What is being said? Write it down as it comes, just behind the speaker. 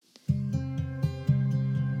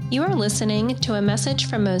You are listening to a message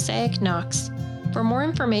from Mosaic Knox. For more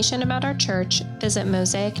information about our church, visit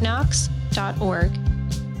mosaicknox.org.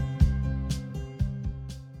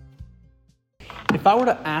 If I were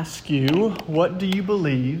to ask you, what do you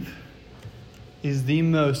believe is the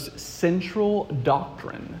most central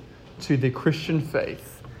doctrine to the Christian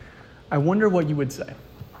faith, I wonder what you would say.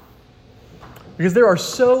 Because there are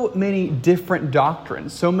so many different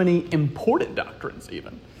doctrines, so many important doctrines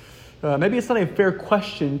even. Maybe it's not a fair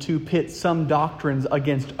question to pit some doctrines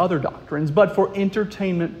against other doctrines, but for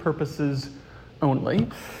entertainment purposes only,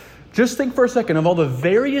 just think for a second of all the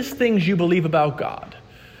various things you believe about God,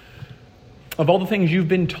 of all the things you've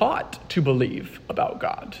been taught to believe about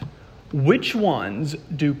God. Which ones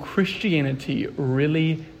do Christianity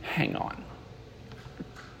really hang on?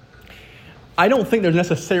 I don't think there's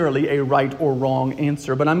necessarily a right or wrong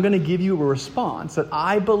answer, but I'm going to give you a response that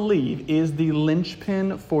I believe is the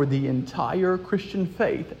linchpin for the entire Christian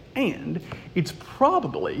faith, and it's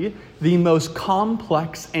probably the most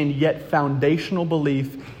complex and yet foundational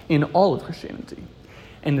belief in all of Christianity,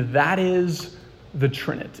 and that is the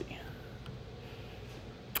Trinity.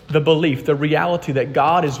 The belief, the reality that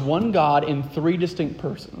God is one God in three distinct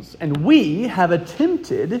persons, and we have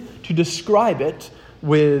attempted to describe it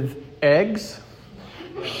with eggs,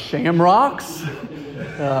 shamrocks,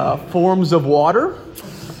 forms of water,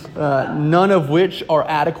 none of which are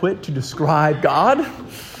adequate to describe God.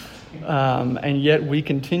 And yet we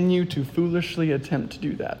continue to foolishly attempt to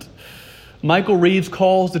do that. Michael Reeves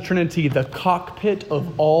calls the Trinity the cockpit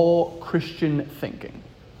of all Christian thinking.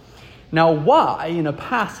 Now, why in a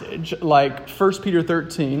passage like 1 Peter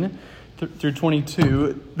 13 through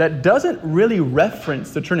 22 that doesn't really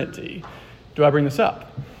reference the Trinity do I bring this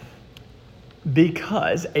up?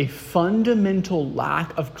 Because a fundamental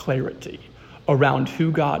lack of clarity around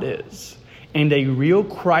who God is and a real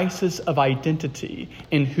crisis of identity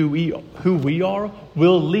in who we are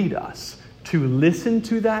will lead us to listen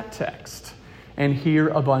to that text and hear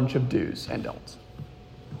a bunch of do's and don'ts.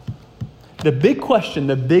 The big question,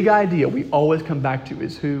 the big idea we always come back to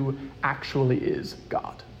is who actually is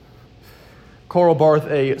God. Karl Barth,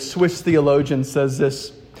 a Swiss theologian, says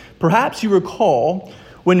this: perhaps you recall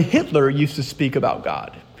when Hitler used to speak about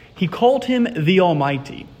God, he called him the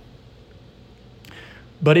Almighty.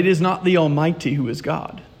 But it is not the Almighty who is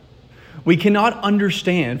God. We cannot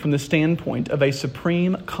understand from the standpoint of a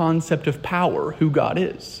supreme concept of power who God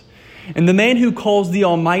is. And the man who calls the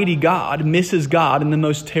Almighty God misses God in the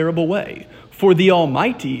most terrible way. For the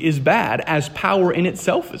Almighty is bad as power in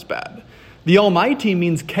itself is bad. The Almighty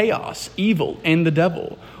means chaos, evil, and the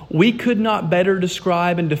devil. We could not better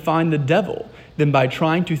describe and define the devil than by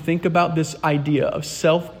trying to think about this idea of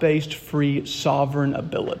self-based, free, sovereign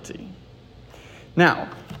ability. Now,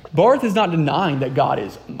 Barth is not denying that God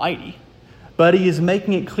is mighty, but he is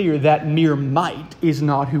making it clear that mere might is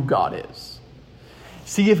not who God is.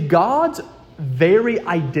 See, if God's very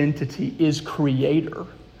identity is creator,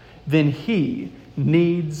 then he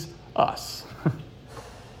needs us.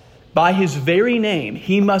 By his very name,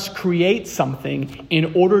 he must create something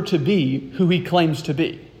in order to be who he claims to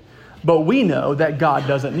be. But we know that God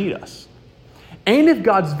doesn't need us. And if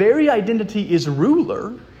God's very identity is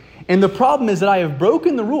ruler, and the problem is that I have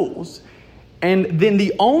broken the rules, and then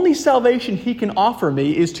the only salvation he can offer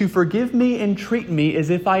me is to forgive me and treat me as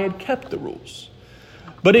if I had kept the rules.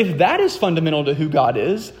 But if that is fundamental to who God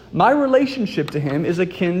is, my relationship to him is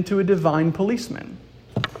akin to a divine policeman.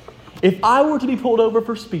 If I were to be pulled over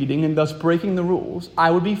for speeding and thus breaking the rules, I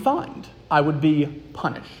would be fined. I would be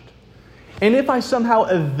punished. And if I somehow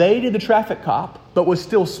evaded the traffic cop but was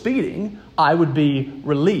still speeding, I would be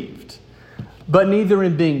relieved. But neither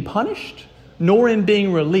in being punished nor in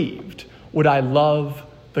being relieved would I love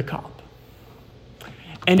the cop.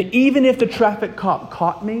 And even if the traffic cop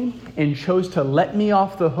caught me and chose to let me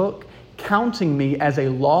off the hook, counting me as a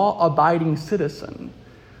law-abiding citizen,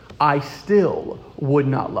 I still would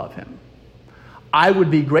not love him. I would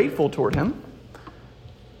be grateful toward him.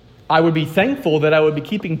 I would be thankful that I would be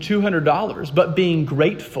keeping $200, but being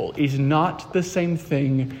grateful is not the same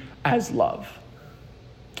thing as love.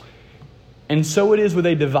 And so it is with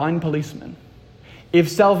a divine policeman. If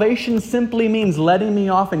salvation simply means letting me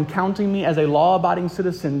off and counting me as a law-abiding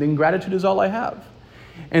citizen, then gratitude is all I have.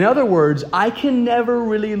 In other words, I can never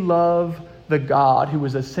really love the God who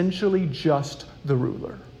is essentially just the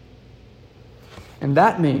ruler. And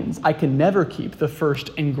that means I can never keep the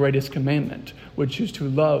first and greatest commandment, which is to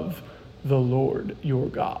love the Lord your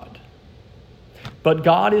God. But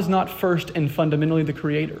God is not first and fundamentally the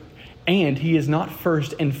creator, and he is not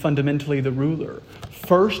first and fundamentally the ruler.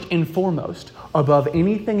 First and foremost, above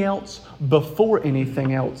anything else, before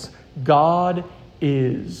anything else, God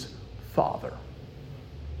is Father.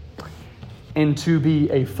 And to be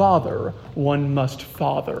a father, one must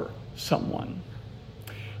father someone.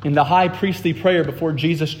 In the high priestly prayer before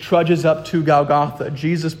Jesus trudges up to Golgotha,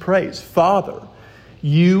 Jesus prays, Father,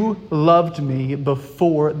 you loved me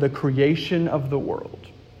before the creation of the world.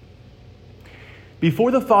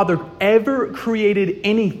 Before the Father ever created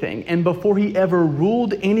anything and before he ever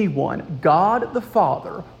ruled anyone, God the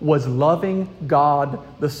Father was loving God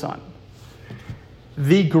the Son.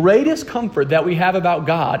 The greatest comfort that we have about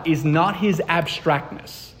God is not his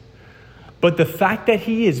abstractness, but the fact that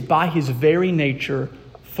he is by his very nature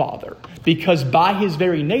Father. Because by his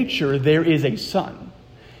very nature there is a Son.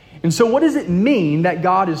 And so what does it mean that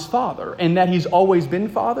God is Father and that he's always been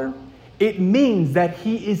Father? It means that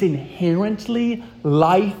he is inherently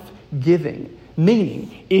life-giving.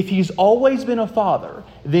 Meaning, if he's always been a father,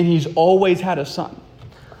 then he's always had a son.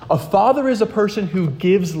 A father is a person who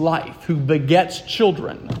gives life, who begets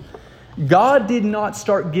children. God did not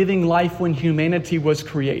start giving life when humanity was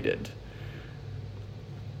created.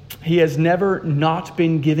 He has never not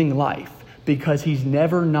been giving life because he's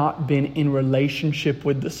never not been in relationship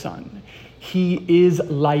with the Son. He is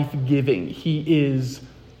life-giving. He is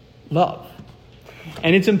love.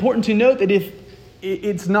 And it's important to note that if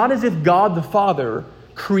it's not as if God the Father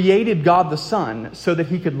created God the Son so that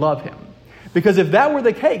he could love him. Because if that were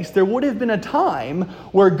the case, there would have been a time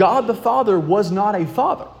where God the Father was not a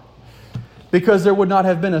father. Because there would not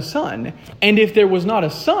have been a son. And if there was not a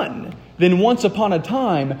son, then once upon a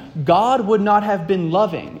time, God would not have been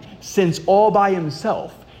loving, since all by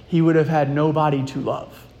himself, he would have had nobody to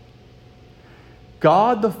love.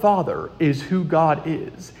 God the Father is who God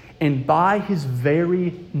is. And by his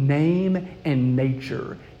very name and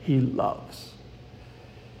nature, he loves.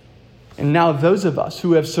 And now those of us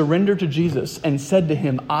who have surrendered to Jesus and said to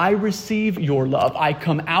him, I receive your love. I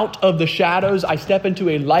come out of the shadows. I step into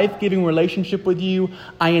a life-giving relationship with you.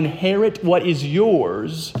 I inherit what is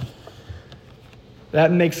yours.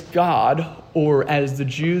 That makes God, or as the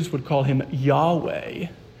Jews would call him, Yahweh,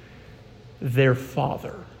 their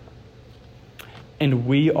Father. And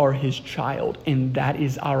we are his child, and that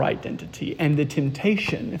is our identity. And the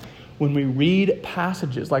temptation when we read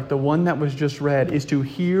passages like the one that was just read is to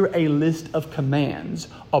hear a list of commands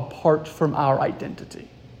apart from our identity.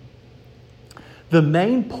 The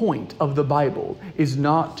main point of the Bible is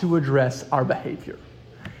not to address our behavior.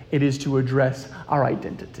 It is to address our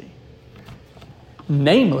identity.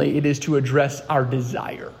 Namely, it is to address our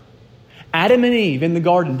desire. Adam and Eve in the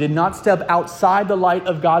garden did not step outside the light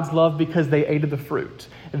of God's love because they ate of the fruit.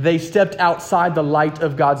 They stepped outside the light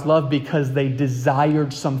of God's love because they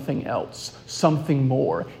desired something else, something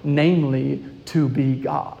more, namely to be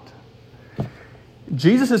God.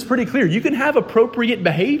 Jesus is pretty clear. You can have appropriate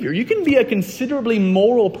behavior. You can be a considerably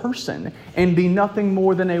moral person and be nothing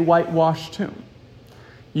more than a whitewashed tomb.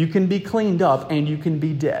 You can be cleaned up and you can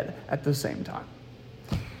be dead at the same time.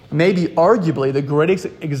 Maybe arguably the greatest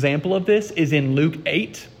example of this is in Luke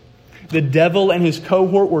 8. The devil and his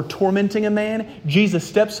cohort were tormenting a man. Jesus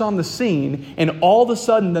steps on the scene and all of a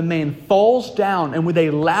sudden the man falls down and with a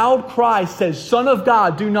loud cry says, Son of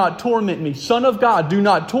God, do not torment me. Son of God, do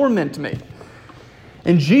not torment me.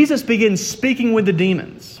 And Jesus begins speaking with the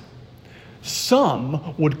demons.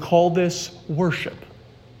 Some would call this worship.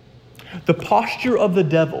 The posture of the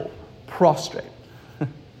devil, prostrate.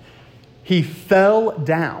 He fell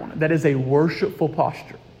down. That is a worshipful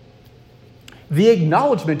posture. The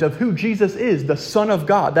acknowledgement of who Jesus is, the Son of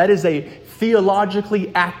God, that is a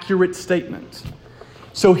theologically accurate statement.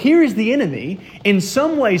 So here is the enemy, in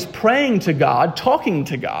some ways praying to God, talking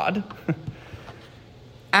to God,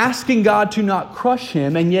 asking God to not crush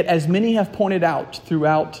him, and yet as many have pointed out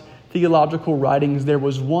throughout theological writings, there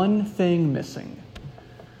was one thing missing: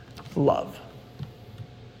 love.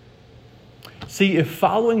 See, if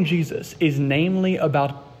following Jesus is namely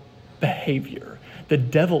about behavior, the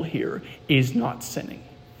devil here is not sinning.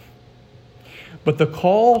 But the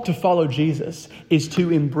call to follow Jesus is to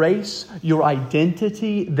embrace your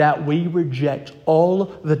identity that we reject all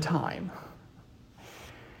the time.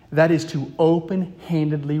 That is to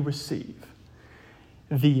open-handedly receive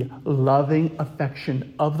the loving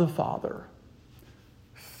affection of the Father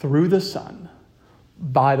through the Son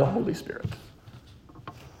by the Holy Spirit.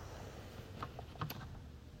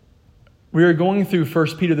 We are going through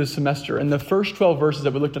 1 Peter this semester, and the first 12 verses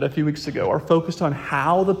that we looked at a few weeks ago are focused on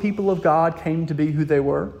how the people of God came to be who they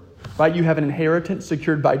were. Right? You have an inheritance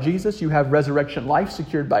secured by Jesus. You have resurrection life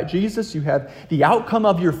secured by Jesus. You have the outcome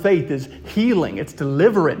of your faith is healing, it's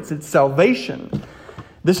deliverance, it's salvation.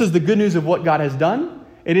 This is the good news of what God has done.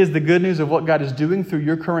 It is the good news of what God is doing through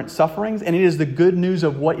your current sufferings, and it is the good news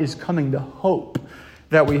of what is coming, the hope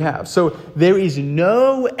that we have. So there is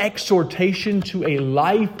no exhortation to a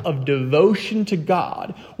life of devotion to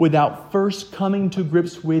God without first coming to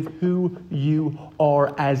grips with who you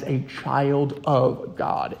are as a child of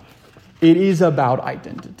God. It is about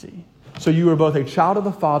identity. So you are both a child of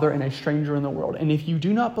the Father and a stranger in the world. And if you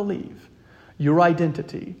do not believe your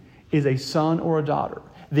identity is a son or a daughter,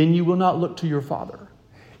 then you will not look to your Father.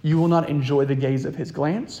 You will not enjoy the gaze of his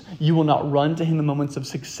glance. You will not run to him in moments of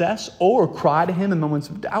success or cry to him in moments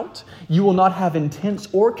of doubt. You will not have intense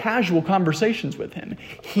or casual conversations with him.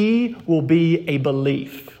 He will be a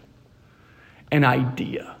belief, an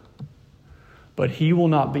idea, but he will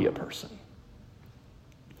not be a person.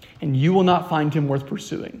 And you will not find him worth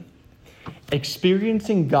pursuing.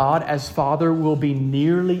 Experiencing God as Father will be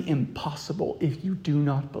nearly impossible if you do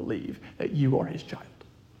not believe that you are his child.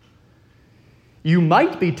 You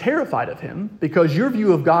might be terrified of him because your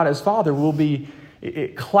view of God as Father will be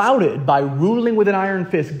clouded by ruling with an iron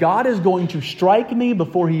fist. God is going to strike me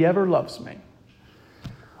before he ever loves me.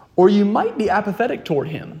 Or you might be apathetic toward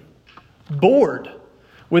him, bored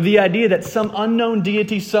with the idea that some unknown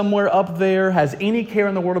deity somewhere up there has any care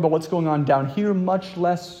in the world about what's going on down here, much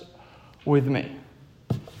less with me.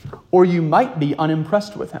 Or you might be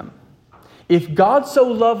unimpressed with him. If God so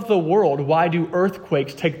loved the world, why do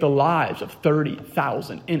earthquakes take the lives of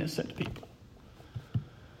 30,000 innocent people?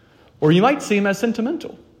 Or you might see him as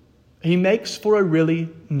sentimental. He makes for a really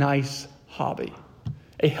nice hobby,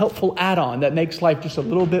 a helpful add-on that makes life just a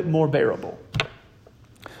little bit more bearable.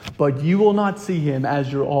 But you will not see him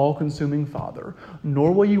as your all-consuming Father,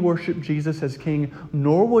 nor will you worship Jesus as King,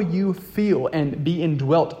 nor will you feel and be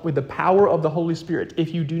indwelt with the power of the Holy Spirit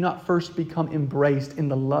if you do not first become embraced in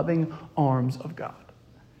the loving arms of God.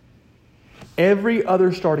 Every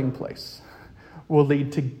other starting place will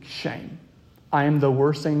lead to shame. I am the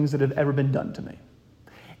worst things that have ever been done to me.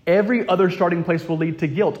 Every other starting place will lead to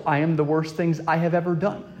guilt. I am the worst things I have ever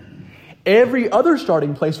done. Every other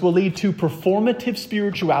starting place will lead to performative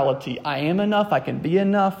spirituality. I am enough. I can be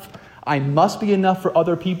enough. I must be enough for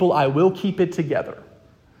other people. I will keep it together.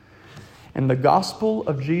 And the gospel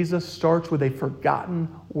of Jesus starts with a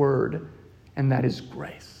forgotten word, and that is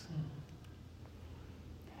grace.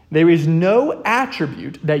 There is no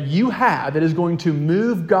attribute that you have that is going to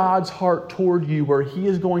move God's heart toward you where he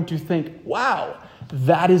is going to think, wow,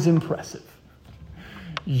 that is impressive.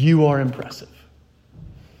 You are impressive.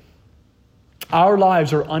 Our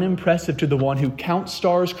lives are unimpressive to the one who counts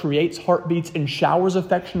stars, creates heartbeats, and showers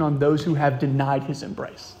affection on those who have denied his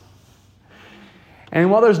embrace. And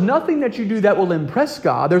while there's nothing that you do that will impress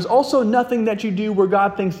God, there's also nothing that you do where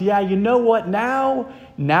God thinks, yeah, you know what, now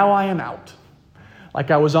I am out.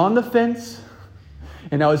 Like I was on the fence,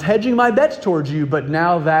 and I was hedging my bets towards you, but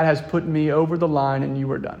now that has put me over the line and you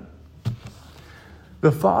are done.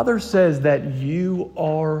 The Father says that you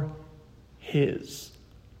are his.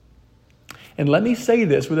 And let me say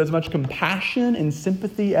this with as much compassion and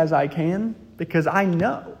sympathy as I can, because I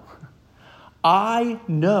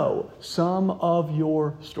know some of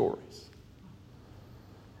your stories.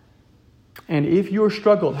 And if your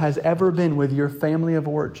struggle has ever been with your family of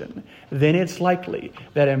origin, then it's likely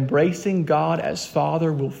that embracing God as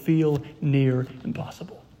Father will feel near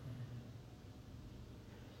impossible.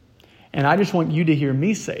 And I just want you to hear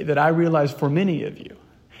me say that I realize for many of you,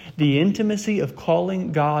 the intimacy of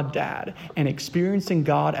calling God Dad and experiencing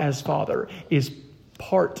God as Father is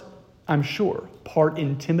part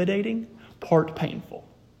intimidating, part painful.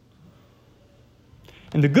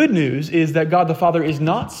 And the good news is that God the Father is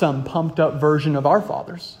not some pumped up version of our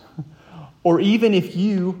fathers, or even if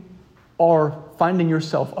you are finding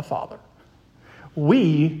yourself a father.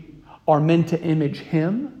 We are meant to image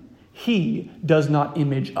him. He does not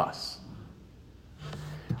image us.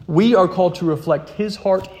 We are called to reflect his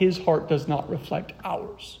heart. His heart does not reflect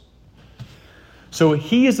ours. So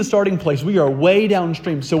he is the starting place. We are way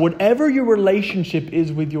downstream. So whatever your relationship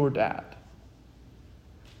is with your dad,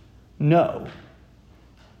 know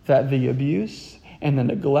that the abuse and the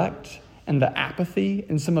neglect and the apathy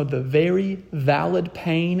and some of the very valid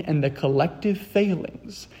pain and the collective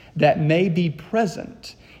failings that may be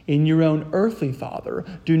present in your own earthly father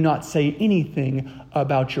do not say anything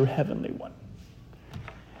about your heavenly one.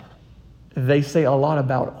 They say a lot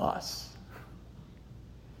about us.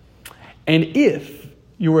 And if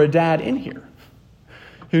you're a dad in here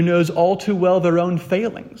who knows all too well their own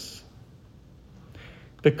failings,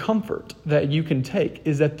 the comfort that you can take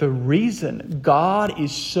is that the reason God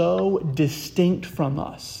is so distinct from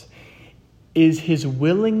us is his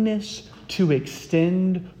willingness to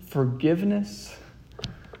extend forgiveness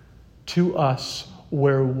to us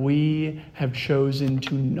where we have chosen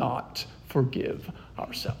to not forgive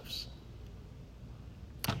ourselves.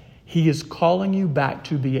 He is calling you back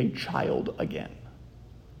to be a child again.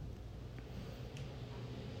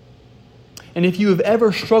 And if you have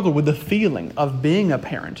ever struggled with the feeling of being a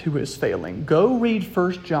parent who is failing, go read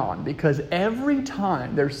 1 John, because every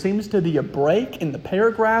time there seems to be a break in the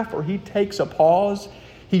paragraph or he takes a pause,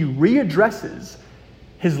 he readdresses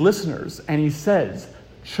his listeners and he says,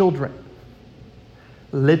 children,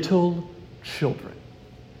 little children.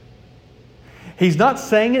 He's not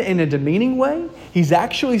saying it in a demeaning way. He's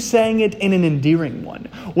actually saying it in an endearing one.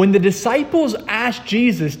 When the disciples asked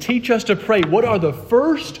Jesus, teach us to pray, what are the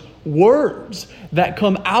first words that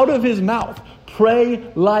come out of his mouth?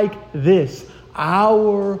 Pray like this: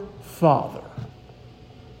 Our Father.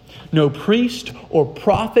 No priest or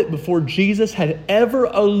prophet before Jesus had ever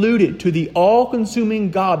alluded to the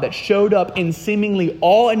all-consuming God that showed up in seemingly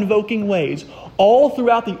awe-invoking ways all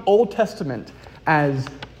throughout the Old Testament as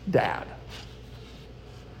Dad.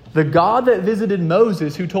 The God that visited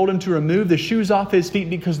Moses, who told him to remove the shoes off his feet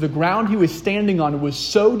because the ground he was standing on was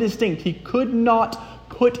so distinct he could not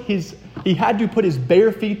he had to put his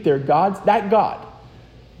bare feet there. That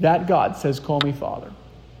God says, call me Father.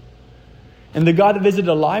 And the God that visited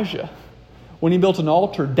Elijah, when he built an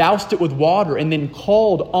altar, doused it with water, and then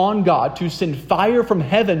called on God to send fire from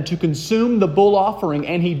heaven to consume the bull offering,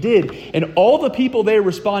 and he did. And all the people there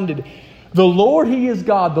responded, the Lord, He is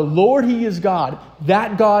God. The Lord, He is God.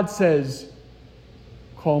 That God says,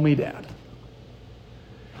 call me Dad.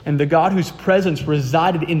 And the God whose presence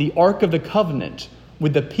resided in the Ark of the Covenant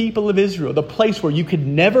with the people of Israel, the place where you could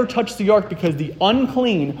never touch the ark because the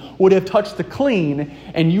unclean would have touched the clean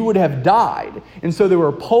and you would have died. And so there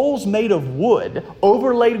were poles made of wood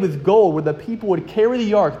overlaid with gold where the people would carry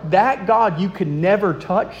the ark. That God you could never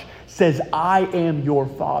touch says, I am your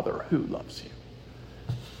Father who loves you.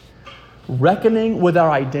 Reckoning with our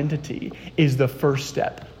identity is the first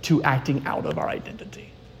step to acting out of our identity.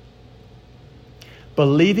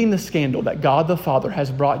 Believing the scandal that God the Father has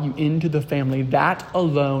brought you into the family, that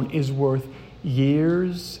alone is worth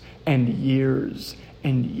years and years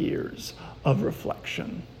and years of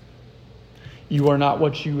reflection. You are not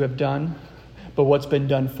what you have done, but what's been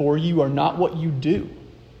done for you. You are not what you do.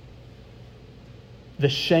 The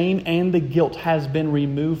shame and the guilt has been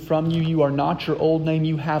removed from you. You are not your old name.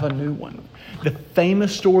 You have a new one. The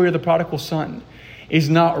famous story of the prodigal son is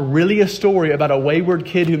not really a story about a wayward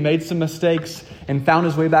kid who made some mistakes and found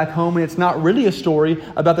his way back home. And it's not really a story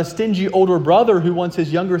about the stingy older brother who wants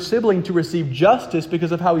his younger sibling to receive justice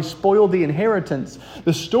because of how he spoiled the inheritance.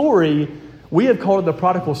 The story, we have called it the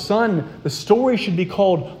prodigal son. The story should be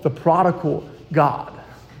called the prodigal God.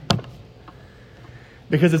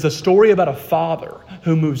 Because it's a story about a father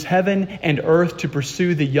who moves heaven and earth to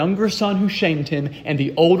pursue the younger son who shamed him and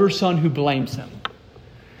the older son who blames him.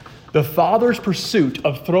 The father's pursuit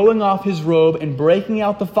of throwing off his robe and breaking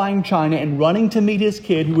out the fine china and running to meet his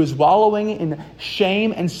kid who is wallowing in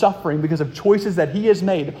shame and suffering because of choices that he has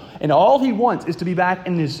made. And all he wants is to be back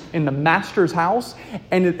in the master's house.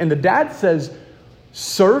 And the dad says,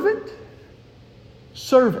 servant?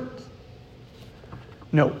 Servant.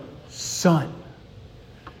 No, son.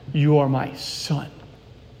 You are my son.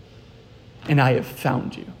 And I have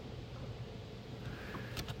found you.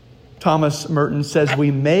 Thomas Merton says, we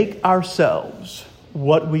make ourselves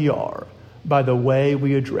what we are by the way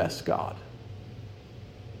we address God.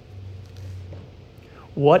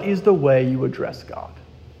 What is the way you address God?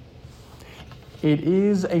 It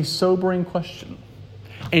is a sobering question.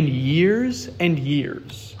 And years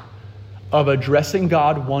of addressing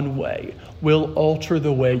God one way will alter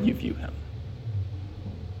the way you view Him.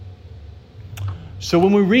 So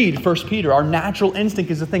when we read 1 Peter, our natural instinct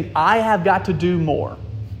is to think, I have got to do more.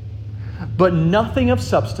 But nothing of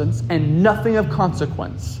substance and nothing of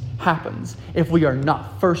consequence happens if we are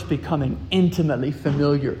not first becoming intimately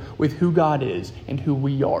familiar with who God is and who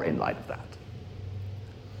we are in light of that.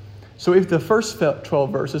 So if the first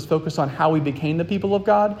 12 verses focus on how we became the people of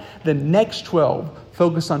God, the next 12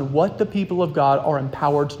 focus on what the people of God are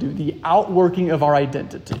empowered to do, the outworking of our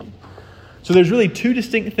identity. So there's really two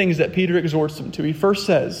distinct things that Peter exhorts them to. He first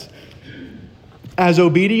says, as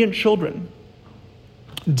obedient children,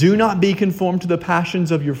 do not be conformed to the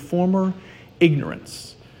passions of your former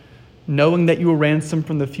ignorance, knowing that you were ransomed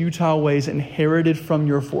from the futile ways inherited from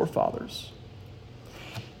your forefathers.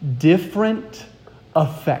 Different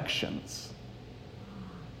affections.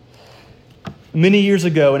 Many years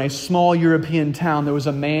ago, in a small European town, there was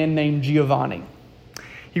a man named Giovanni.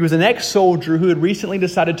 He was an ex-soldier who had recently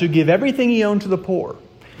decided to give everything he owned to the poor.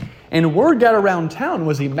 And word got around town.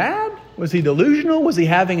 Was he mad? Was he delusional? Was he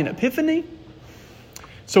having an epiphany?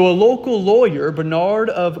 So a local lawyer, Bernard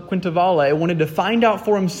of Quintavalle, wanted to find out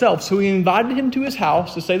for himself, so he invited him to his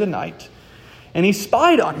house to stay the night, and he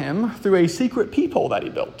spied on him through a secret peephole that he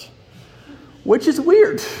built, which is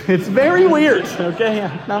weird. It's very weird, okay?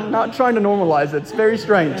 I'm not trying to normalize it. It's very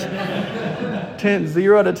strange.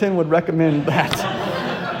 0 out of 10 would recommend that.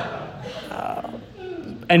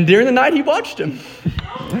 And during the night, he watched him.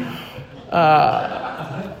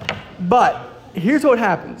 But here's what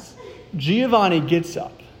happens. Giovanni gets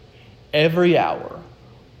up every hour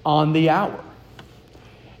on the hour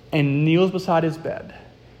and kneels beside his bed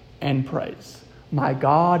and prays, "My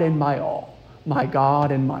God and my all, my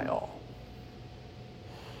God and my all."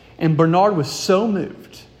 And Bernard was so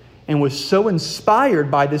moved and was so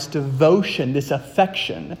inspired by this devotion, this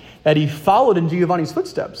affection, that he followed in Giovanni's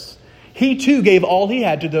footsteps. He too gave all he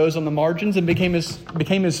had to those on the margins and became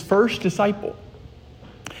his first disciple.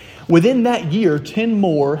 Within that year, 10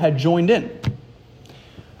 more had joined in.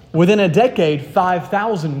 Within a decade,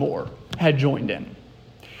 5,000 more had joined in.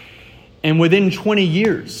 And within 20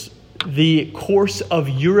 years, the course of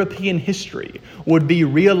European history would be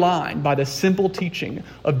realigned by the simple teaching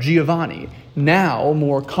of Giovanni, now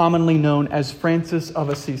more commonly known as Francis of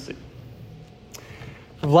Assisi.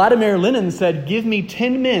 Vladimir Lenin said, "Give me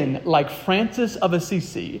 10 men like Francis of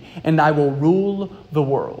Assisi, and I will rule the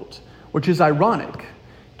world," which is ironic,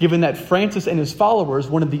 given that Francis and his followers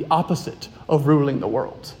wanted the opposite of ruling the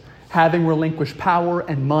world, having relinquished power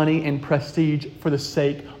and money and prestige for the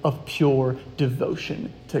sake of pure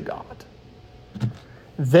devotion to God.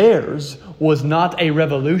 Theirs was not a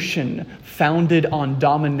revolution founded on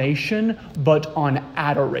domination, but on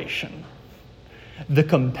adoration. The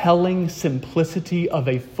compelling simplicity of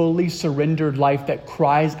a fully surrendered life that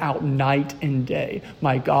cries out night and day,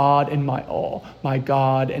 "My God and my all, my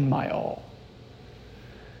God and my all."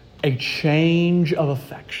 A change of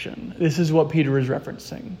affection. This is what Peter is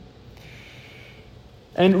referencing.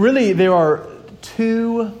 And really, there are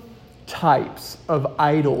two types of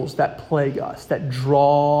idols that plague us, that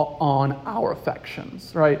draw on our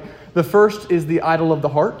affections, right? The first is the idol of the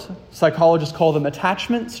heart. Psychologists call them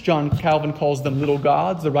attachments. John Calvin calls them little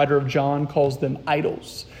gods. The writer of John calls them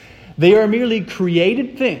idols. They are merely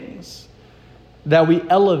created things that we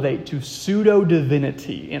elevate to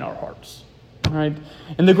pseudo-divinity in our hearts, right?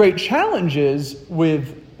 And the great challenge is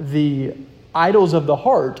with the idols of the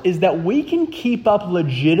heart is that we can keep up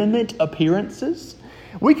legitimate appearances.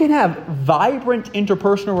 We can have vibrant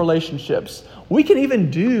interpersonal relationships. We can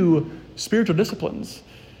even do spiritual disciplines,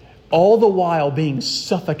 all the while being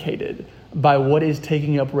suffocated by what is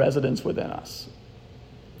taking up residence within us.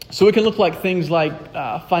 So it can look like things like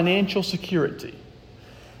financial security.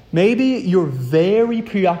 Maybe you're very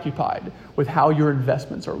preoccupied with how your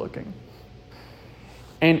investments are looking.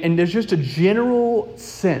 And there's just a general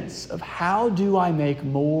sense of, how do I make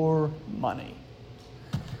more money?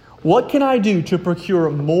 What can I do to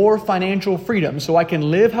procure more financial freedom so I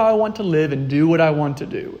can live how I want to live and do what I want to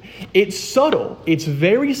do? It's subtle. It's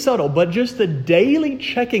very subtle, but just the daily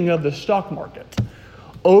checking of the stock market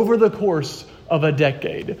over the course of a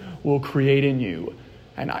decade will create in you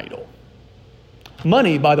an idol.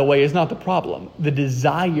 Money, by the way, is not the problem. The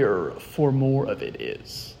desire for more of it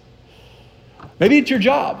is. Maybe it's your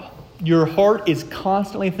job. Your heart is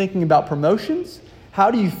constantly thinking about promotions. How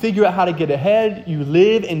do you figure out how to get ahead? You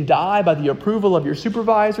live and die by the approval of your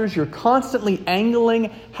supervisors. You're constantly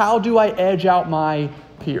angling, how do I edge out my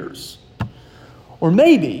peers? Or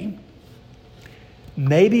maybe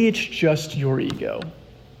it's just your ego.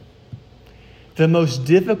 The most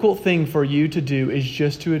difficult thing for you to do is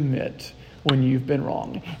just to admit when you've been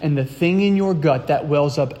wrong. And the thing in your gut that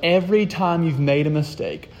wells up every time you've made a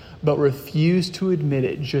mistake, but refuse to admit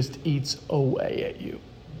it, just eats away at you.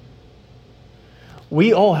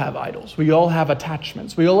 We all have idols. We all have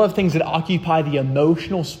attachments. We all have things that occupy the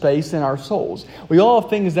emotional space in our souls. We all have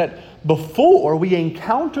things that, before we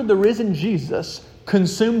encountered the risen Jesus,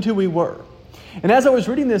 consumed who we were. And as I was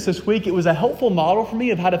reading this week, it was a helpful model for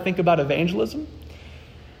me of how to think about evangelism.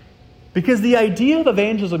 Because the idea of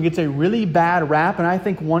evangelism gets a really bad rap, and I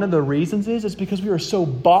think one of the reasons is because we are so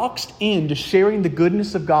boxed into sharing the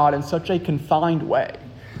goodness of God in such a confined way.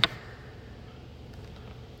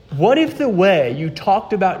 What if the way you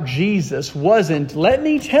talked about Jesus wasn't, let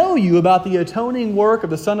me tell you about the atoning work of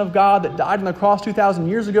the Son of God that died on the cross 2,000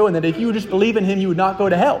 years ago, and that if you would just believe in him, you would not go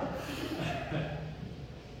to hell?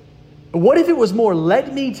 What if it was more,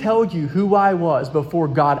 let me tell you who I was before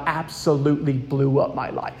God absolutely blew up my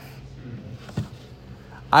life?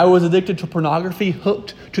 I was addicted to pornography,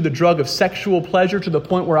 hooked to the drug of sexual pleasure to the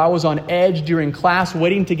point where I was on edge during class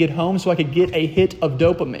waiting to get home so I could get a hit of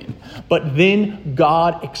dopamine. But then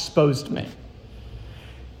God exposed me.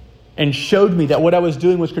 and showed me that what I was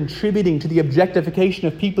doing was contributing to the objectification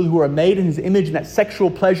of people who are made in His image, and that sexual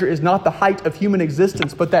pleasure is not the height of human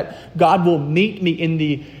existence, but that God will meet me in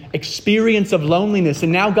the experience of loneliness.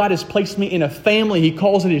 And now God has placed me in a family. He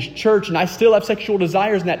calls it His church, and I still have sexual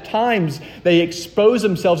desires, and at times they expose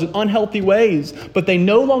themselves in unhealthy ways, but they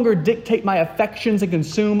no longer dictate my affections and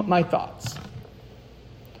consume my thoughts.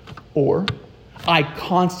 Or I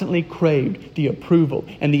constantly craved the approval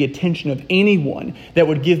and the attention of anyone that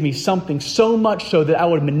would give me something, so much so that I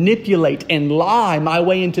would manipulate and lie my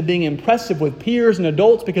way into being impressive with peers and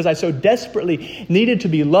adults because I so desperately needed to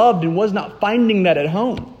be loved and was not finding that at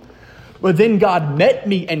home. But then God met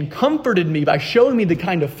me and comforted me by showing me the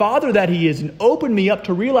kind of Father that He is and opened me up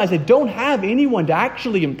to realize I don't have anyone to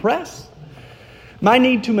actually impress. My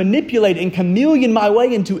need to manipulate and chameleon my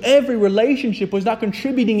way into every relationship was not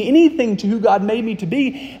contributing anything to who God made me to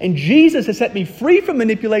be. And Jesus has set me free from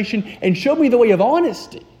manipulation and showed me the way of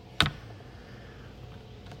honesty.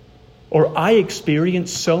 Or I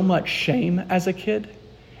experienced so much shame as a kid,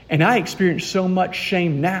 and I experience so much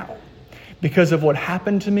shame now because of what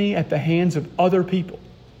happened to me at the hands of other people.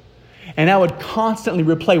 And I would constantly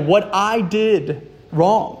replay what I did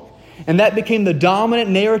wrong. And that became the dominant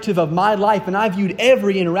narrative of my life. And I viewed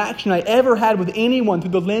every interaction I ever had with anyone through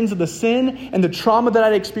the lens of the sin and the trauma that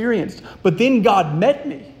I'd experienced. But then God met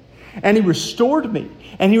me, and He restored me,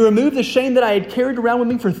 and He removed the shame that I had carried around with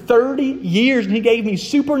me for 30 years. And He gave me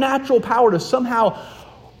supernatural power to somehow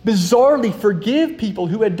bizarrely forgive people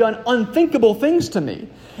who had done unthinkable things to me.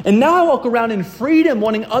 And now I walk around in freedom,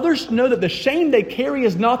 wanting others to know that the shame they carry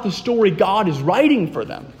is not the story God is writing for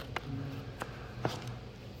them.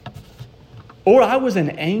 Or I was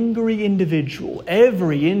an angry individual.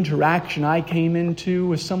 Every interaction I came into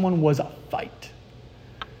with someone was a fight.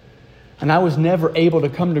 And I was never able to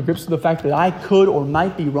come to grips with the fact that I could or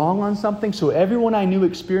might be wrong on something. So everyone I knew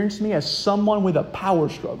experienced me as someone with a power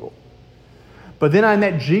struggle. But then I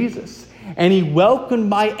met Jesus, and He welcomed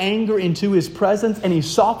my anger into His presence, and He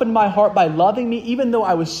softened my heart by loving me even though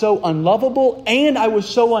I was so unlovable and I was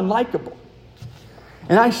so unlikable.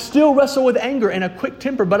 And I still wrestle with anger and a quick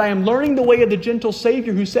temper, but I am learning the way of the gentle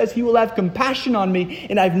Savior who says He will have compassion on me.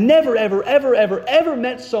 And I've never, ever, ever, ever, ever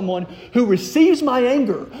met someone who receives my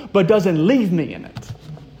anger but doesn't leave me in it.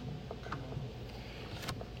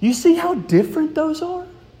 You see how different those are?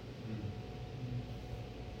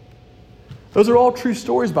 Those are all true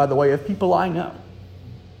stories, by the way, of people I know.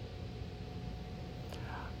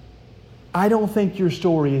 I don't think your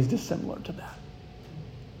story is dissimilar to that.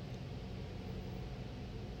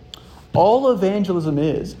 All evangelism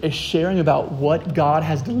is sharing about what God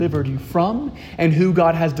has delivered you from and who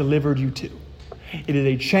God has delivered you to. It is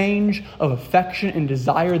a change of affection and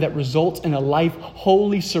desire that results in a life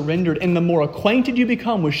wholly surrendered. And the more acquainted you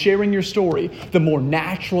become with sharing your story, the more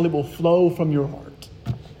natural it will flow from your heart.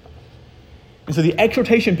 And so the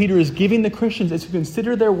exhortation Peter is giving the Christians is to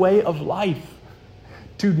consider their way of life.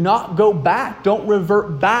 To not go back. Don't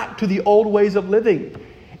revert back to the old ways of living.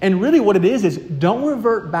 And really what it is don't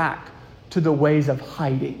revert back to the ways of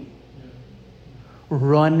hiding,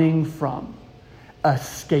 running from,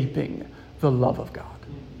 escaping the love of God.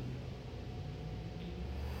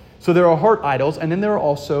 So there are heart idols, and then there are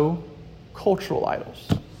also cultural idols.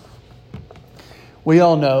 We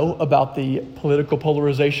all know about the political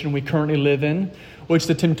polarization we currently live in, which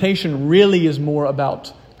the temptation really is more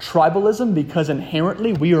about tribalism, because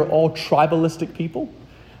inherently we are all tribalistic people.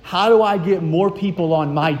 How do I get more people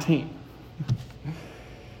on my team?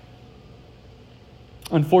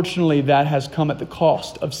 Unfortunately, that has come at the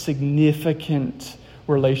cost of significant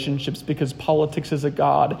relationships, because politics is a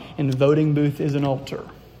god and the voting booth is an altar.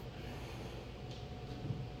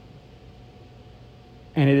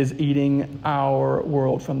 And it is eating our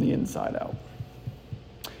world from the inside out.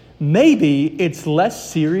 Maybe it's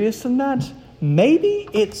less serious than that. Maybe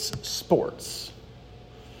it's sports.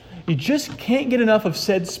 You just can't get enough of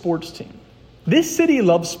said sports team. This city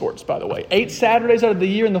loves sports, by the way. 8 Saturdays out of the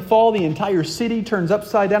year in the fall, the entire city turns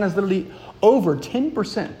upside down. As literally over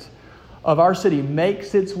 10% of our city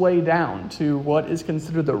makes its way down to what is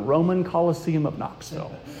considered the Roman Colosseum of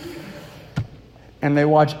Knoxville. And they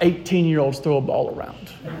watch 18-year-olds throw a ball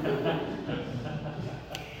around.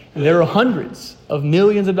 And there are hundreds of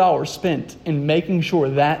millions of dollars spent in making sure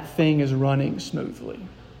that thing is running smoothly.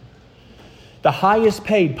 The highest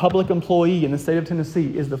paid public employee in the state of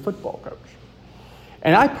Tennessee is the football coach.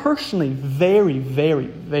 And I personally very, very,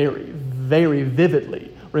 very, very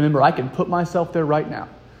vividly remember, I can put myself there right now.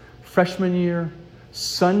 Freshman year,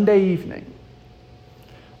 Sunday evening,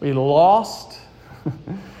 we lost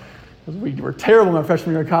We were terrible my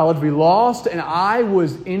freshman year of college. We lost, and I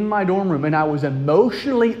was in my dorm room, and I was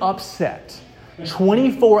emotionally upset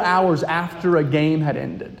 24 hours after a game had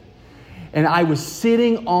ended. And I was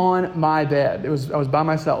sitting on my bed. I was by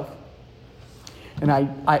myself. And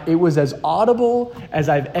it was as audible as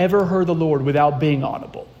I've ever heard the Lord without being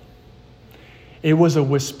audible. It was a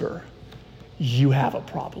whisper. You have a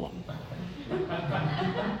problem.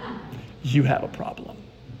 You have a problem.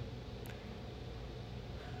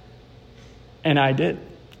 And I did.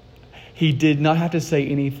 He did not have to say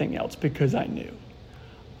anything else because I knew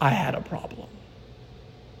I had a problem.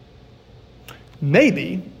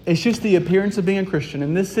 Maybe it's just the appearance of being a Christian.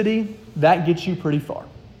 In this city, that gets you pretty far.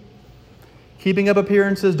 Keeping up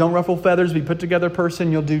appearances, don't ruffle feathers, be put together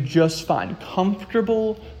person, you'll do just fine.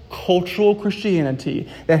 Comfortable cultural Christianity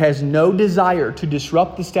that has no desire to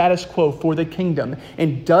disrupt the status quo for the kingdom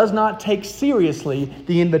and does not take seriously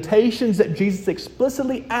the invitations that Jesus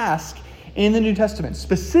explicitly asks in the New Testament,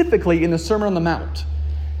 specifically in the Sermon on the Mount.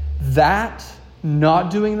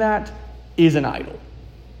 Not doing that is an idol.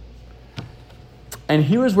 And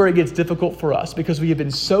here is where it gets difficult for us because we have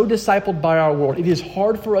been so discipled by our world. It is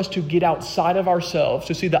hard for us to get outside of ourselves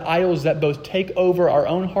to see the idols that both take over our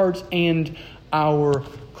own hearts and our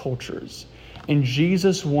cultures. And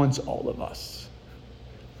Jesus wants all of us.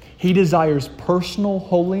 He desires personal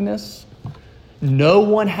holiness. No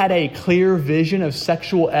one had a clear vision of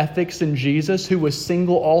sexual ethics in Jesus, who was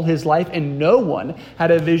single all his life, and no one had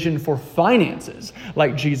a vision for finances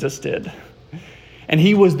like Jesus did. And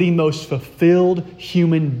he was the most fulfilled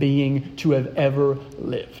human being to have ever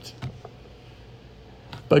lived.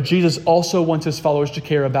 But Jesus also wants his followers to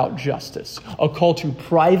care about justice. A call to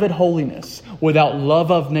private holiness without love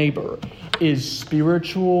of neighbor is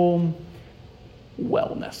spiritual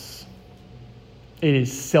wellness. It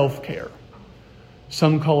is self-care.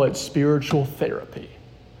 Some call it spiritual therapy.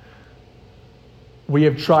 We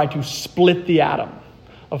have tried to split the atom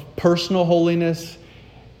of personal holiness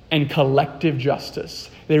and collective justice.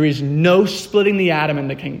 There is no splitting the atom in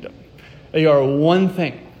the kingdom. They are one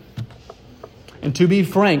thing. And to be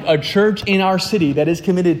frank, a church in our city that is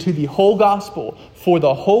committed to the whole gospel for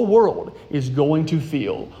the whole world is going to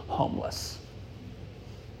feel homeless.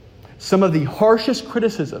 Some of the harshest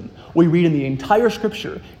criticism we read in the entire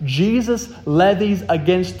Scripture, Jesus levies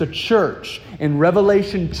against the church in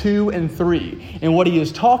Revelation 2 and 3. And what he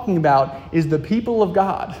is talking about is the people of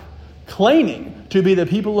God, claiming to be the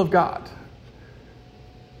people of God,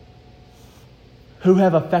 who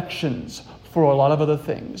have affections for a lot of other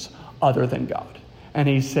things other than God. And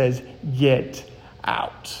he says, get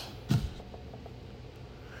out.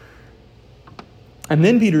 And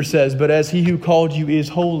then Peter says, but as he who called you is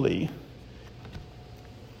holy,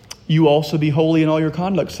 you also be holy in all your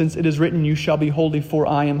conduct, since it is written, you shall be holy, for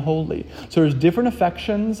I am holy. So there's different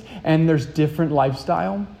affections and there's different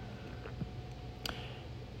lifestyle.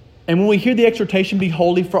 And when we hear the exhortation, be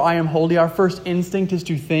holy, for I am holy, our first instinct is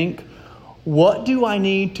to think, what do I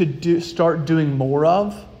need to start doing more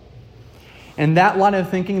of? And that line of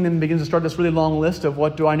thinking then begins to start this really long list of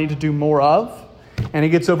what do I need to do more of? And it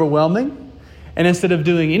gets overwhelming. And instead of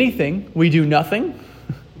doing anything, we do nothing.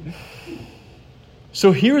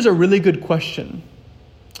 So here's a really good question.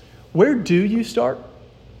 Where do you start?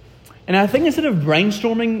 And I think instead of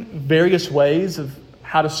brainstorming various ways of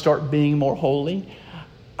how to start being more holy,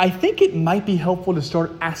 I think it might be helpful to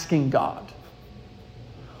start asking God,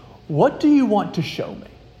 what do you want to show me?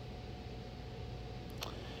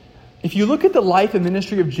 If you look at the life and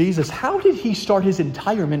ministry of Jesus, how did he start his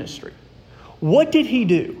entire ministry? What did he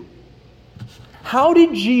do? How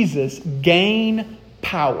did Jesus gain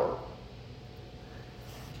power?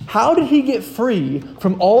 How did he get free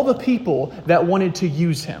from all the people that wanted to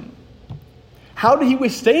use him? How did he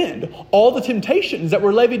withstand all the temptations that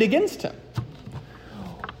were levied against him?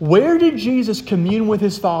 Where did Jesus commune with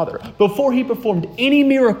his Father before he performed any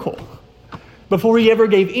miracle? Before he ever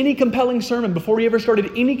gave any compelling sermon, before he ever started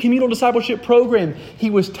any communal discipleship program, he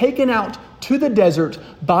was taken out to the desert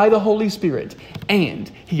by the Holy Spirit, and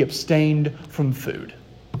he abstained from food.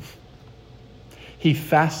 He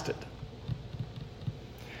fasted.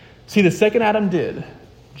 See, the second Adam did,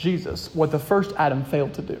 Jesus, what the first Adam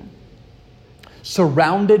failed to do.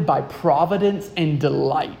 Surrounded by providence and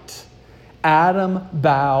delight, Adam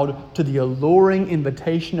bowed to the alluring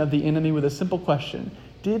invitation of the enemy with a simple question.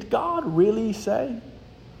 Did God really say?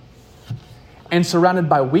 And surrounded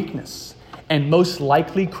by weakness and most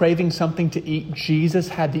likely craving something to eat, Jesus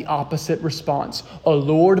had the opposite response.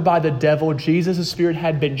 Allured by the devil, Jesus' spirit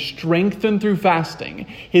had been strengthened through fasting.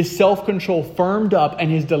 His self-control firmed up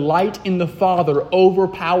and his delight in the Father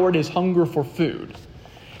overpowered his hunger for food.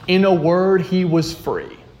 In a word, he was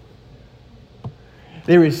free.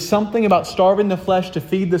 There is something about starving the flesh to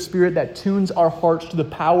feed the Spirit that tunes our hearts to the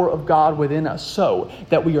power of God within us so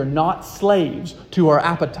that we are not slaves to our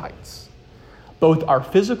appetites, both our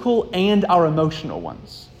physical and our emotional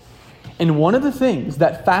ones. And one of the things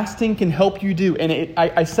that fasting can help you do, and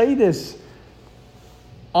I say this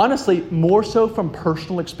honestly more so from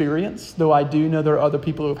personal experience, though I do know there are other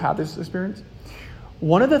people who have had this experience.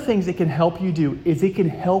 One of the things it can help you do is it can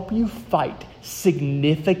help you fight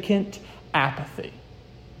significant apathy.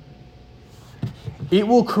 It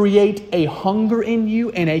will create a hunger in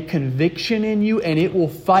you and a conviction in you, and it will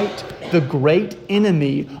fight the great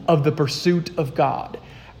enemy of the pursuit of God,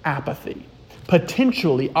 apathy.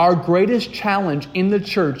 Potentially our greatest challenge in the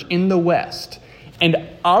church in the West, and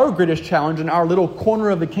our greatest challenge in our little corner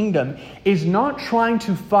of the kingdom, is not trying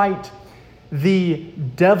to fight the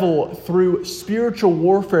devil through spiritual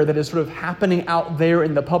warfare that is sort of happening out there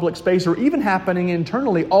in the public space or even happening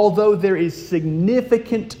internally, although there is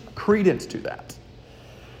significant credence to that.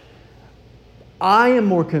 I am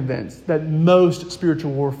more convinced that most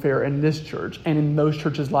spiritual warfare in this church and in most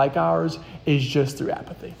churches like ours is just through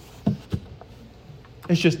apathy.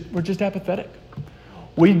 We're just apathetic.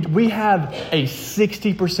 We have a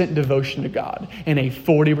 60% devotion to God and a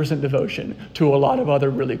 40% devotion to a lot of other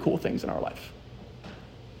really cool things in our life.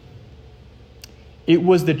 It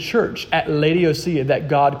was the church at Laodicea that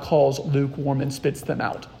God calls lukewarm and spits them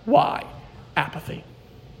out. Why? Apathy.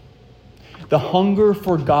 The hunger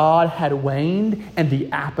for God had waned and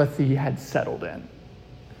the apathy had settled in.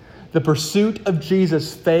 The pursuit of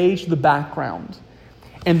Jesus fades to the background,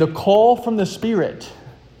 and the call from the Spirit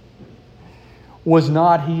was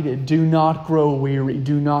not heeded. Do not grow weary.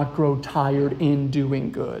 Do not grow tired in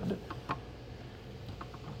doing good.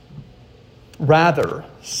 Rather,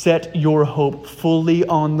 set your hope fully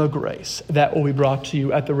on the grace that will be brought to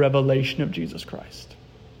you at the revelation of Jesus Christ.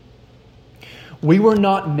 We were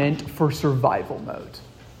not meant for survival mode.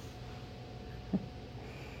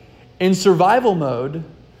 In survival mode,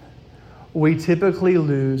 we typically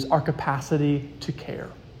lose our capacity to care.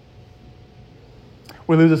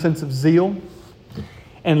 We lose a sense of zeal.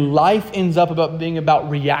 And life ends up being about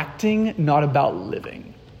reacting, not about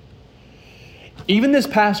living. Even this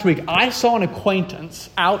past week, I saw an acquaintance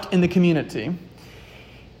out in the community.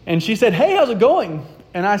 And she said, "Hey, how's it going?"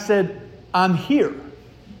 And I said, "I'm here."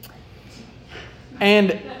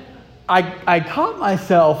 And I caught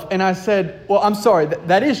myself and I said, "Well, I'm sorry,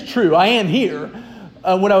 that is true. I am here."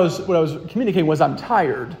 What I was communicating was I'm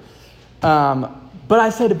tired. But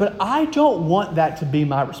I said, "But I don't want that to be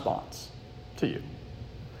my response to you."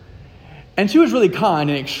 And she was really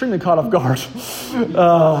kind and extremely caught off guard,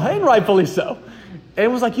 and rightfully so. And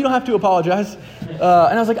it was like, "You don't have to apologize." And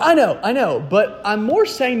I was like, I know, but I'm more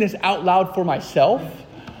saying this out loud for myself.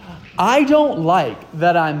 I don't like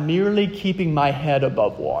that I'm merely keeping my head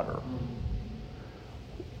above water.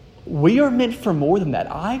 We are meant for more than that.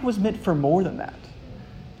 I was meant for more than that.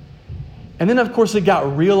 And then, of course, it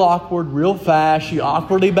got real awkward real fast. She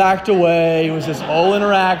awkwardly backed away. It was this whole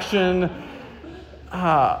interaction.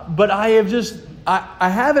 But I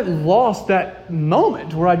haven't lost that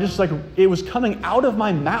moment where I just it was coming out of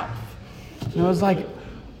my mouth. And I was like,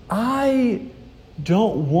 I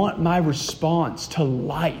don't want my response to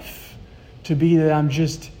life to be that I'm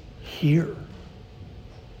just here.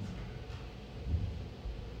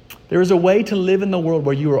 There is a way to live in the world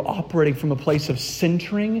where you are operating from a place of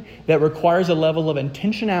centering that requires a level of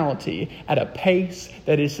intentionality at a pace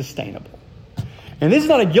that is sustainable. And this is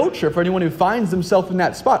not a guilt trip for anyone who finds themselves in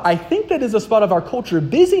that spot. I think that is a spot of our culture.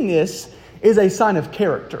 Busyness is a sign of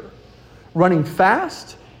character. Running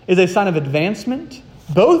fast is a sign of advancement,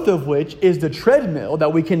 both of which is the treadmill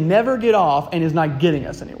that we can never get off and is not getting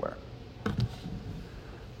us anywhere.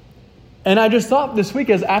 And I just thought this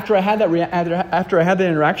week, as after I had that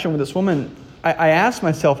interaction with this woman, I asked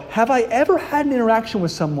myself, have I ever had an interaction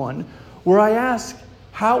with someone where I asked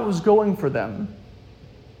how it was going for them?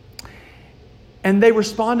 And they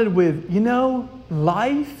responded with,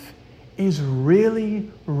 life is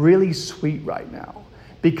really, really sweet right now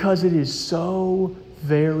because it is so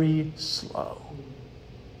very slow.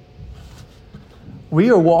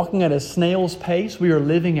 We are walking at a snail's pace. We are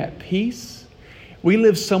living at peace. We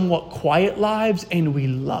live somewhat quiet lives, and we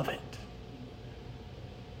love it.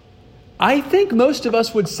 I think most of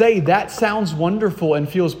us would say that sounds wonderful and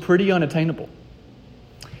feels pretty unattainable.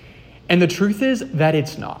 And the truth is that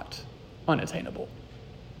it's not unattainable.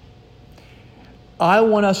 I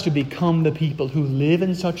want us to become the people who live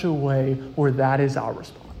in such a way where that is our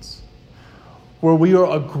response. Where we are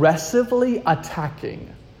aggressively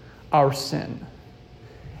attacking our sin,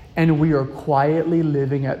 and we are quietly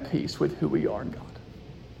living at peace with who we are in God.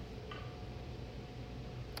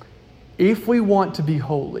 if we want to be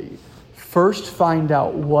holy, first find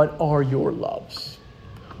out what are your loves.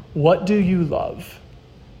 What do you love?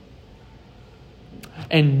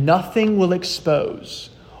 And nothing will expose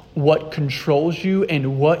what controls you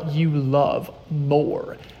and what you love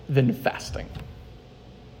more than fasting.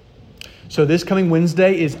 So this coming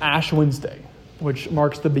Wednesday is Ash Wednesday, which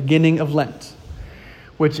marks the beginning of Lent,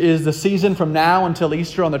 which is the season from now until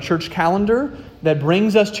Easter on the church calendar that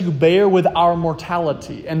brings us to bear with our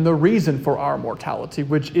mortality and the reason for our mortality,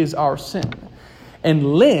 which is our sin.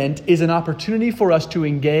 And Lent is an opportunity for us to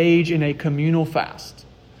engage in a communal fast.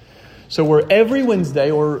 So we're every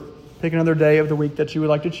Wednesday, or pick another day of the week that you would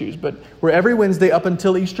like to choose, but we're every Wednesday up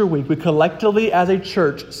until Easter week, we collectively as a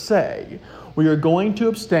church say we are going to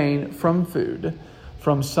abstain from food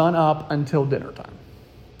from sun up until dinner time.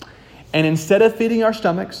 And instead of feeding our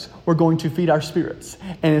stomachs, we're going to feed our spirits.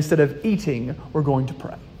 And instead of eating, we're going to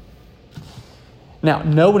pray. Now,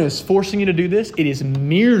 no one is forcing you to do this. It is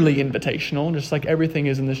merely invitational, just like everything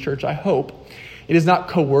is in this church, I hope. It is not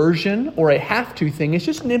coercion or a have-to thing. It's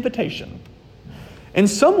just an invitation. In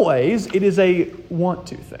some ways, it is a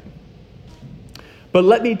want-to thing. But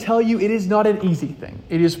let me tell you, it is not an easy thing.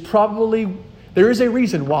 It is probably, there is a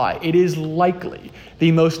reason why. It is likely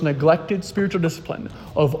the most neglected spiritual discipline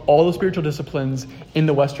of all the spiritual disciplines in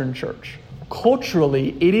the Western church.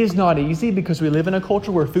 Culturally, it is not easy because we live in a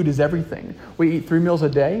culture where food is everything. We eat 3 meals a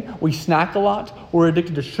day. We snack a lot. We're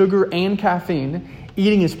addicted to sugar and caffeine.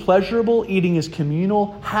 Eating is pleasurable. Eating is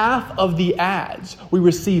communal. Half of the ads we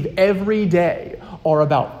receive every day are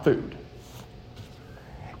about food.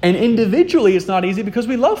 And individually, it's not easy because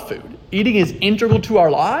we love food. Eating is integral to our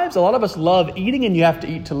lives. A lot of us love eating, and you have to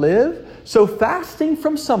eat to live. So fasting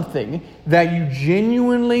from something that you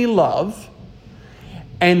genuinely love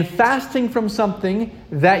and fasting from something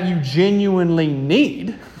that you genuinely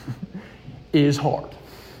need is hard.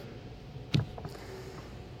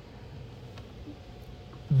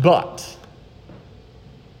 But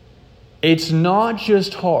it's not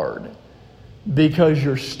just hard because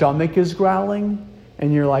your stomach is growling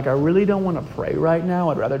and you're like, I really don't want to pray right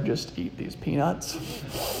now. I'd rather just eat these peanuts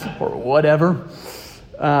or whatever.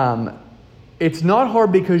 It's not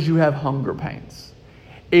hard because you have hunger pains.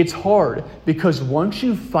 It's hard because once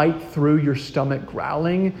you fight through your stomach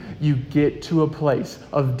growling, you get to a place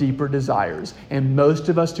of deeper desires. And most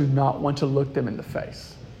of us do not want to look them in the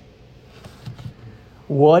face.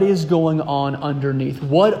 What is going on underneath?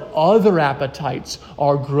 What other appetites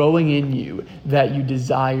are growing in you that you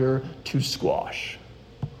desire to squash?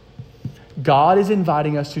 God is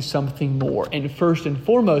inviting us to something more. And first and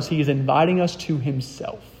foremost, He is inviting us to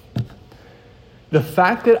Himself. The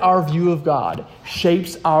fact that our view of God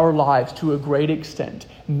shapes our lives to a great extent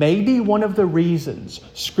may be one of the reasons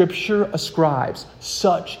Scripture ascribes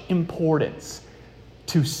such importance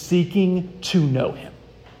to seeking to know Him.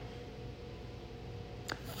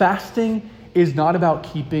 Fasting is not about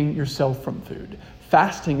keeping yourself from food.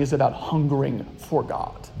 Fasting is about hungering for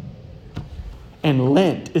God. And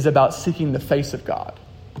Lent is about seeking the face of God.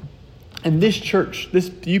 And this church,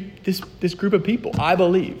 this group of people, I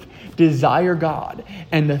believe, desire God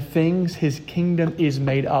and the things His kingdom is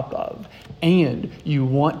made up of. And you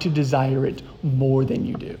want to desire it more than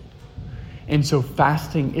you do. And so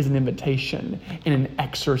fasting is an invitation and an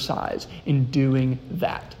exercise in doing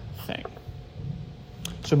that thing.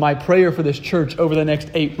 So my prayer for this church over the next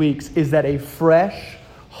 8 weeks is that a fresh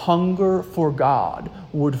hunger for God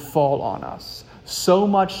would fall on us. So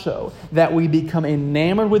much so that we become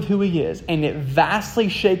enamored with who He is, and it vastly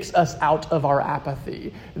shakes us out of our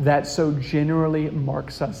apathy that so generally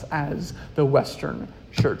marks us as the Western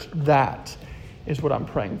church. That is what I'm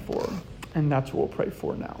praying for, and that's what we'll pray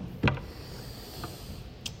for now.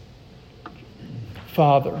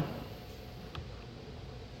 Father,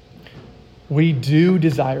 we do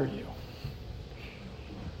desire You,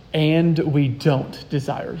 and we don't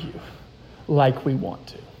desire You like we want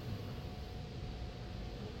to.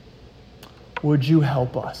 Would You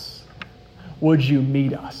help us? Would You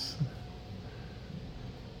meet us?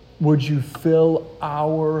 Would You fill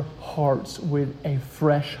our hearts with a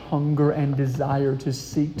fresh hunger and desire to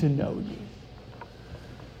seek to know You?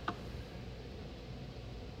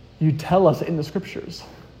 You tell us in the Scriptures,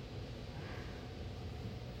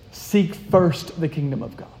 seek first the kingdom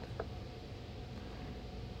of God.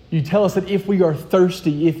 You tell us that if we are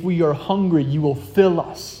thirsty, if we are hungry, You will fill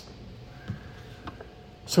us.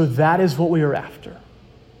 So that is what we are after.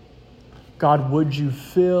 God, would You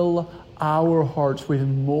fill our hearts with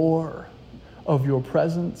more of Your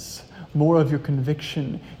presence, more of Your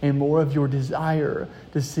conviction, and more of Your desire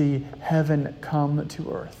to see heaven come to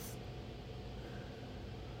earth.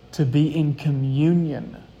 To be in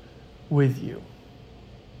communion with you.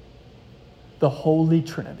 The Holy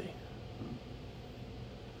Trinity.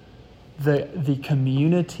 The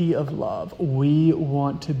community of love. We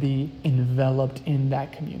want to be enveloped in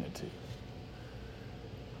that community.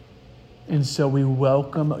 And so we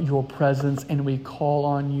welcome your presence and we call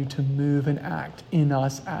on you to move and act in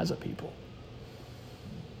us as a people.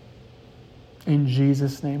 In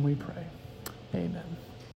Jesus' name we pray. Amen.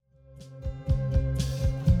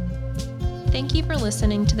 Thank you for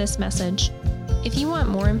listening to this message. If you want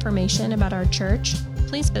more information about our church,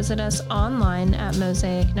 please visit us online at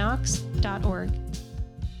mosaicknox.org.